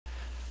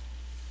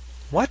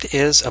What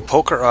is a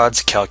poker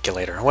odds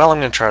calculator? Well, I'm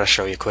going to try to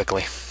show you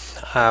quickly.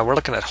 We're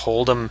looking at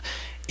Holdem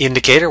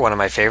Indicator, one of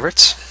my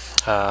favorites.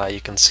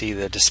 You can see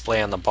the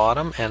display on the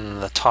bottom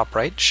and the top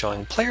right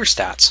showing player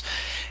stats.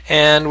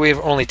 And we have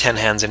only 10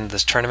 hands into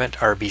this tournament.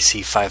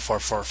 RBC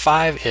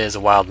 5445 is a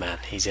wild man.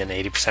 He's in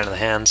 80% of the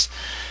hands,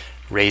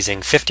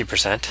 raising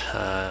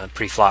 50%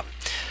 pre-flop.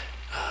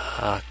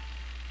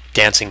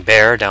 Dancing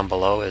Bear down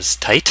below is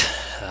tight.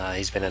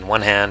 He's been in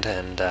one hand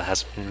and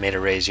hasn't made a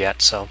raise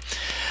yet. So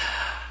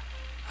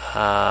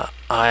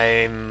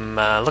I'm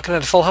looking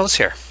at a full house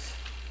here.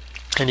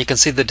 And you can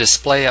see the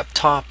display up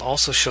top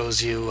also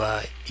shows you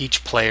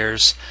each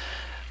player's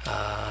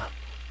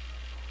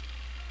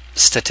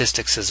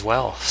statistics as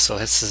well. So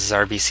this is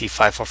RBC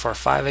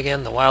 5445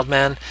 again, the wild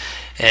man,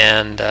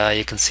 and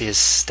you can see his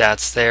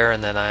stats there,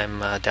 and then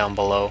I'm down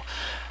below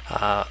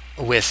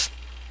with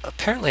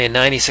apparently a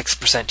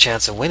 96%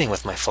 chance of winning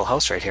with my full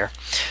house right here.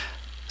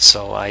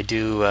 So I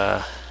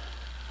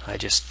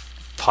just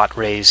pot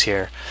raise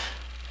here,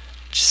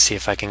 just see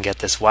if I can get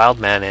this wild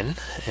man in,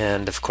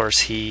 and of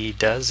course he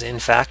does in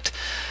fact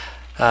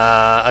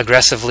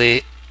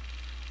aggressively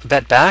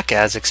bet back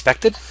as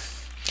expected,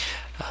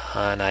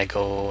 and I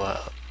go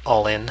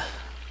all in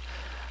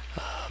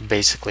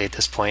basically at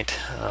this point,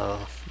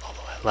 although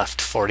I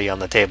left 40 on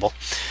the table,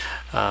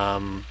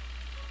 and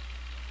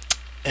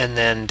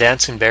then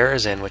Dancing Bear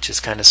is in, which is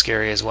kind of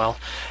scary as well.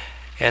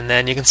 And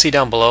then you can see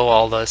down below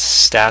all the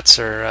stats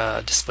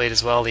are displayed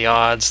as well, the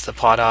odds, the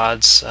pot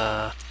odds.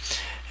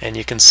 And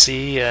you can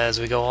see as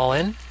we go all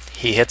in,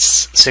 he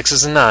hits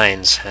 6s and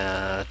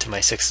 9s to my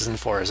 6s and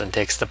 4s and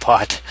takes the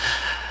pot.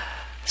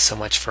 So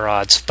much for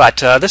odds. But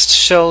this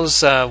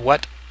shows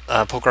what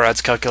Poker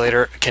Odds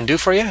Calculator can do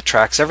for you. It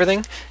tracks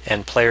everything,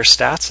 and player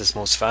stats is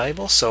most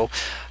valuable. So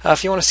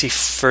if you want to see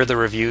further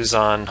reviews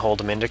on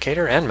Holdem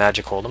Indicator and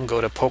Magic Holdem, go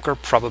to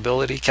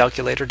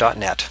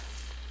pokerprobabilitycalculator.net.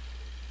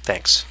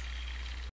 Thanks.